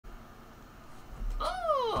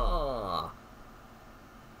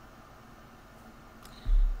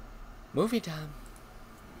Movie time.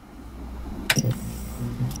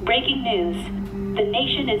 Breaking news. The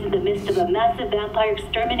nation is in the midst of a massive vampire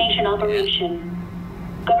extermination operation.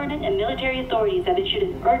 Government and military authorities have issued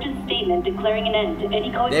an urgent statement declaring an end to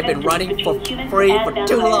any coexistence They've been running for between humans free and for vampires.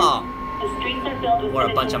 too long. The streets are filled with We're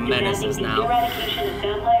a bunch of citizens menaces demanding now. the eradication of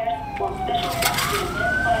vampires, while special forces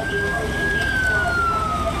intensify the operation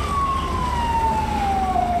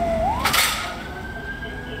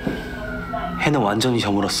nationwide. 해는 완전히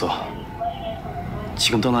저물었어.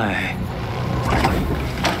 지금 떠나야 해.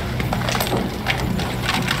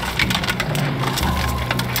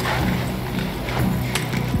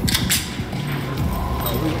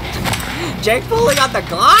 Jake pulling out the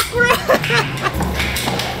Glock?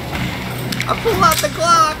 I pull out the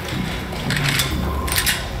Glock.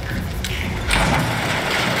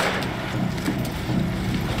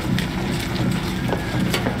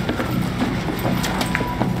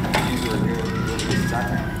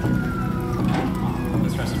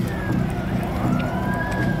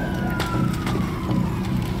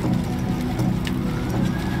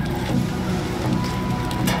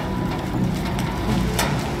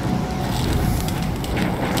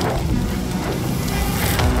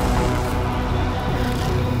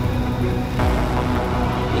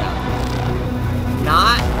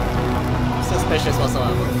 Suspicious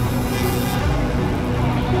whatsoever.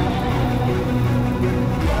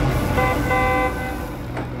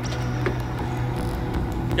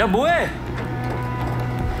 야 뭐해?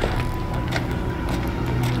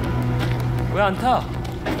 왜 안 타?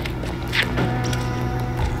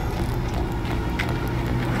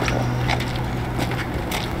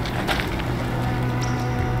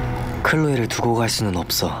 클로에를 두고 갈 수는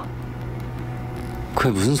없어. 그게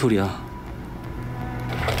무슨 소리야?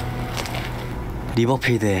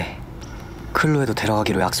 리버필드에 클로에도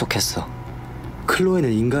데려가기로 약속했어.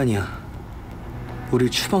 클로에는 인간이야. 우릴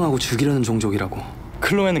추방하고 죽이려는 종족이라고.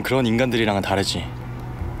 클로에는 그런 인간들이랑은 다르지.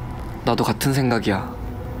 나도 같은 생각이야.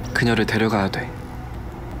 그녀를 데려가야 돼.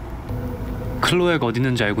 클로에가 어디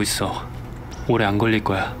있는지 알고 있어. 오래 안 걸릴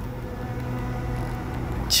거야.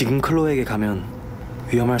 지금 클로에에게 가면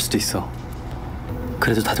위험할 수도 있어.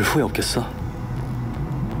 그래도 다들 후회 없겠어?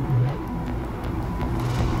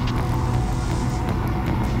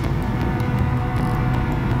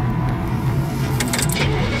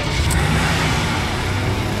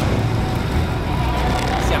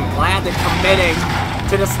 They're committing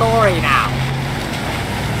to the story now.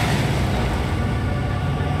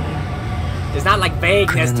 There's not like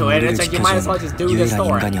vagueness to it. It's like you might as well just do the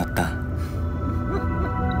story. 인간이었다.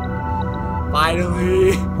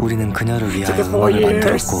 Finally. 우리는 그녀를 위하여 음악을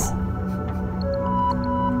만들었고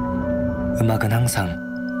음악은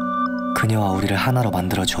항상 그녀와 우리를 하나로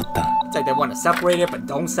만들어 주었다. It's like they want to separate it but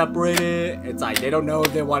don't separate it. It's like they don't know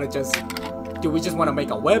if they want to just. Do we just want to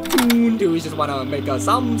make a webtoon? Do we just want to make a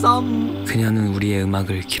some? 그녀는 우리의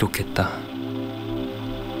음악을 기록했다.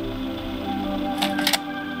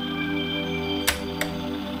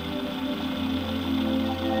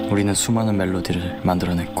 우리는 수많은 멜로디를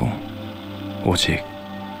만들어냈고 오직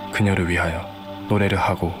그녀를 위하여 노래를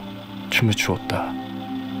하고 춤을 추었다.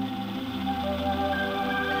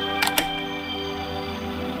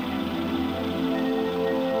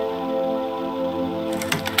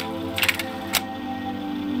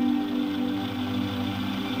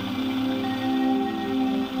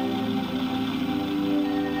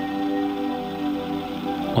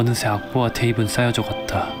 어느새 악보와 테이프는 쌓여져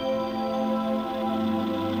갔다.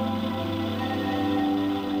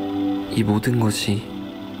 이 모든 것이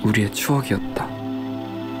우리의 추억이었다.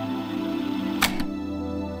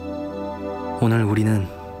 오늘 우리는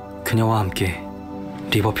그녀와 함께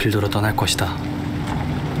리버필드로 떠날 것이다.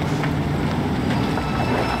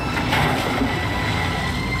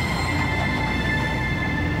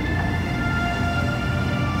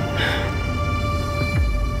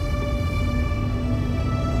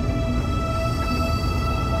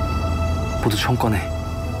 모두 총 꺼내.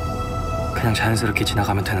 그냥 자연스럽게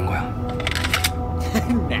지나가면 되는 거야.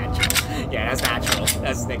 Natural. Yeah, that's natural.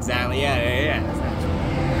 That's exactly. Yeah. That's natural.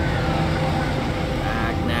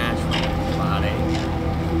 Act natural, body.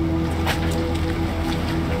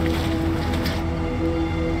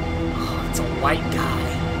 Oh, it's a white guy.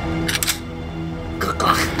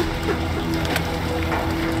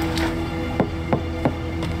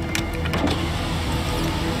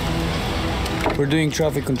 We're doing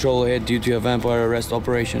traffic control ahead due to a vampire arrest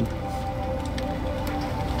operation.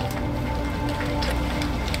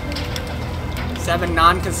 Seven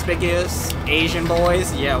non-conspicuous Asian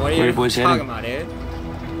boys. Yeah, what are you talking about, dude?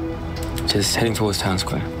 Just heading towards town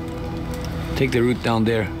square. Take the route down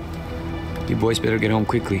there. You boys better get home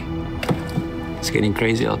quickly. It's getting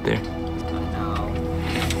crazy out there.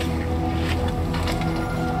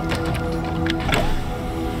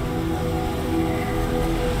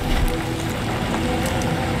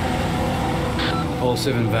 All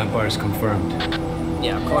 7 vampires confirmed.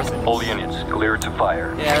 Yeah, of course it is. All units cleared to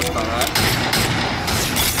fire. Yeah, that's about right.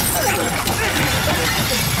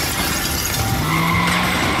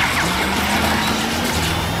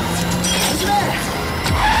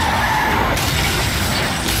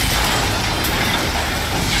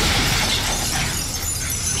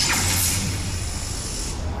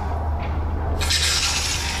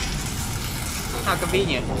 How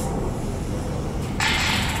convenient.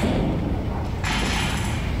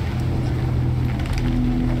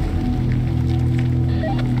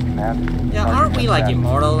 Yeah, aren't we like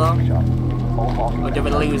immortal though? Or did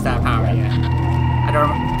we lose that power yet? I don't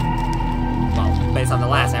remember. Well, based on the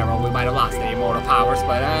last arrow, we might have lost the immortal powers,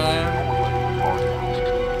 but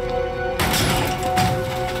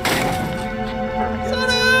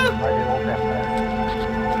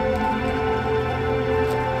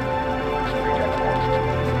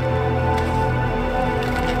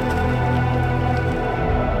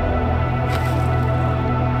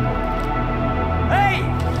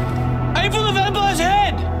Aim for the vampire's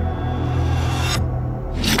head!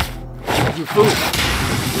 you fool.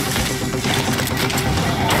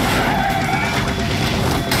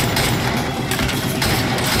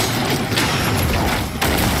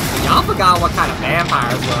 Y'all forgot what kind of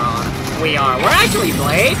vampires we are. We're actually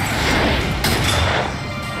Blade.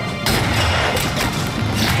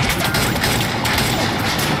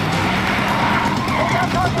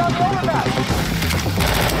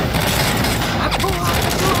 That's cool.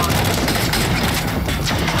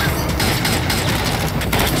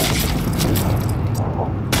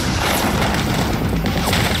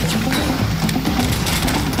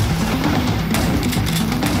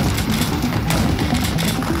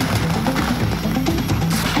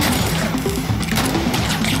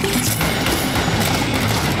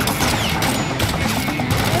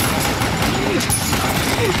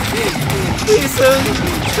 Please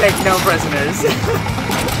take no prisoners.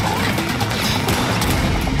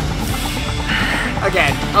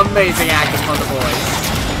 Again, amazing acting from the boys.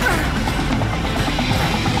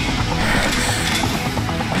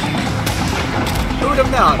 Who'd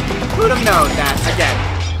have known? Who'd have known that, again,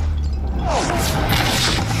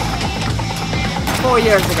 4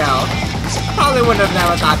 years ago, probably wouldn't have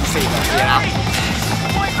never thought to see this, you know?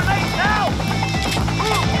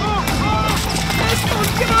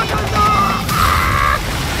 Get on the door!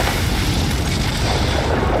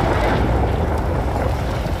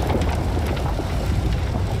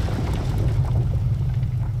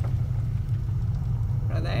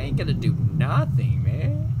 Bro, they ain't gonna do nothing,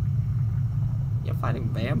 man. You're fighting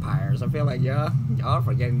vampires. I feel like y'all are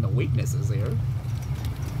forgetting the weaknesses here. We're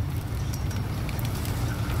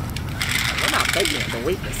not thinking of the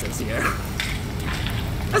weaknesses here.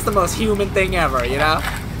 That's the most human thing ever, you know?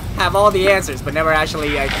 Have all the answers, but never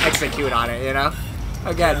actually execute on it, you know?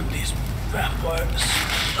 Again. These vampires.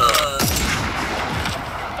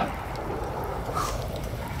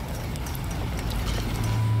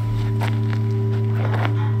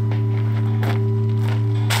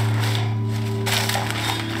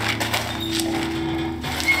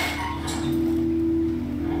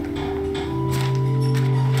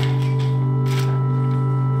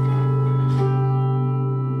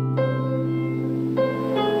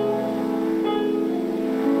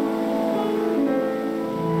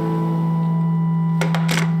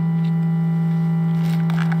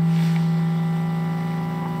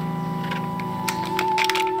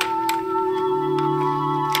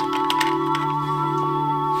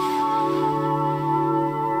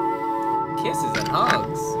 Kisses and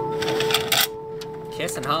hugs.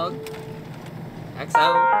 Kiss and hug.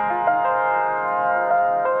 XO.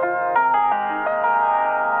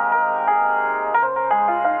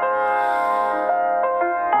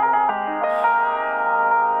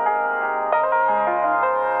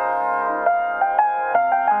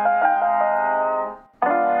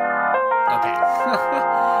 Okay.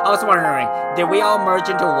 I was wondering, did we all merge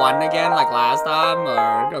into one again like last time,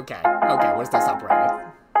 or okay, we're still separated.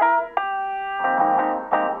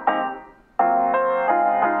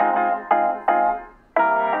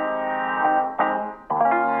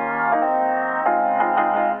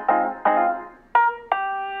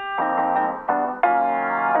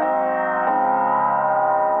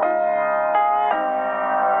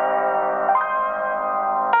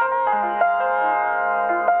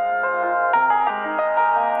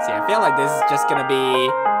 See, I feel like this is just gonna be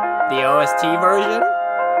the OST version,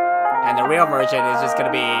 and the real version is just gonna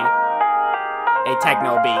be a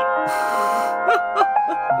techno beat.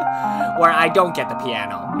 Where I don't get the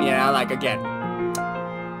piano, you know, like again.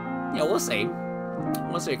 Yeah, we'll see.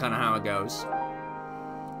 We'll see kind of how it goes.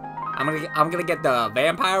 I'm gonna get the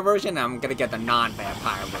vampire version. I'm gonna get the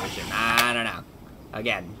non-vampire version. I don't know.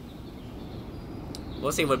 Again,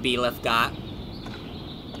 we'll see what B-Lift got.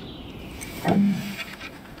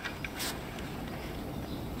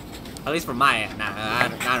 At least from my end. I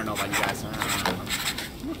don't know about you guys.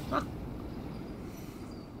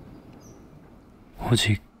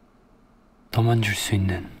 오직 너만 줄 수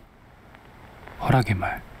있는 허락의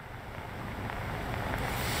말.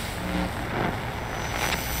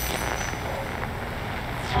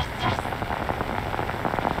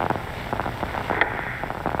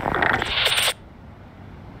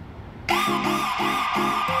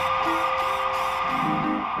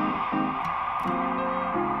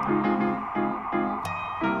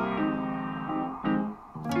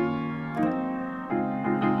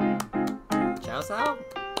 Out.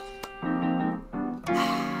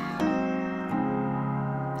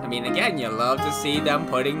 I mean, again, you love to see them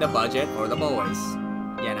putting the budget for the boys,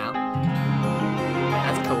 you know?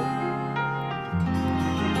 That's cool.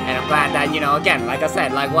 And I'm glad that, you know, again, like I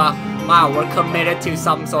said, like, well, wow, we're committed to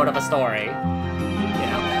some sort of a story. You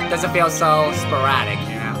know? It doesn't feel so sporadic,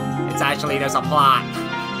 you know? It's actually, there's a plot.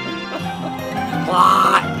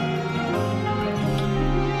 Plot!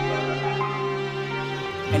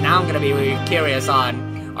 And now I'm gonna be really curious on,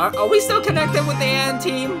 are we still connected with the AN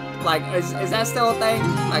team? Like, is that still a thing?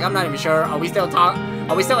 Like, I'm not even sure. Are we still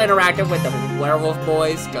interacting with the werewolf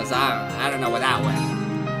boys? Cause I don't know where that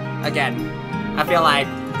went. Again, I feel like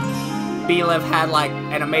B-Live had like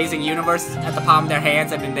an amazing universe at the palm of their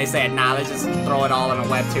hands, and then they said, nah, let's just throw it all in a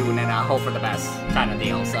webtoon and hope for the best kind of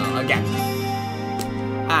deal. So again,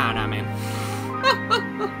 I don't know, man.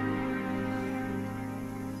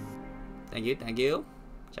 Thank you.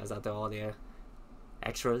 Shouts out to all the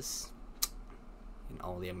extras and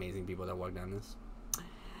all the amazing people that worked on this.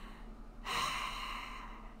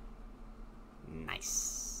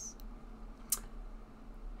 Nice.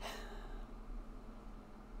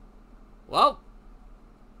 Well,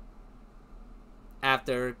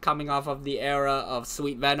 after coming off of the era of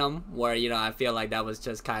Sweet Venom, where, you know, I feel like that was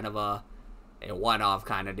just kind of a one-off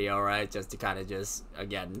kind of deal, right? Just to kind of just,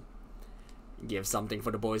 again, give something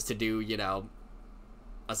for the boys to do, you know,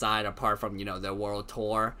 apart from, you know, the world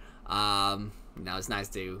tour. You know, it's nice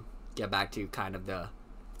to get back to kind of the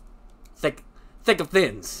thick of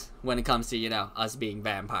thins when it comes to, you know, us being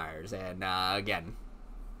vampires. And again,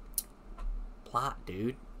 plot,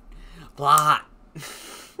 dude, plot.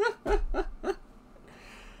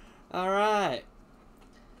 All right.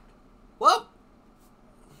 Well,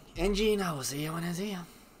 NG, I will see you when I see you.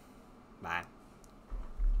 Bye.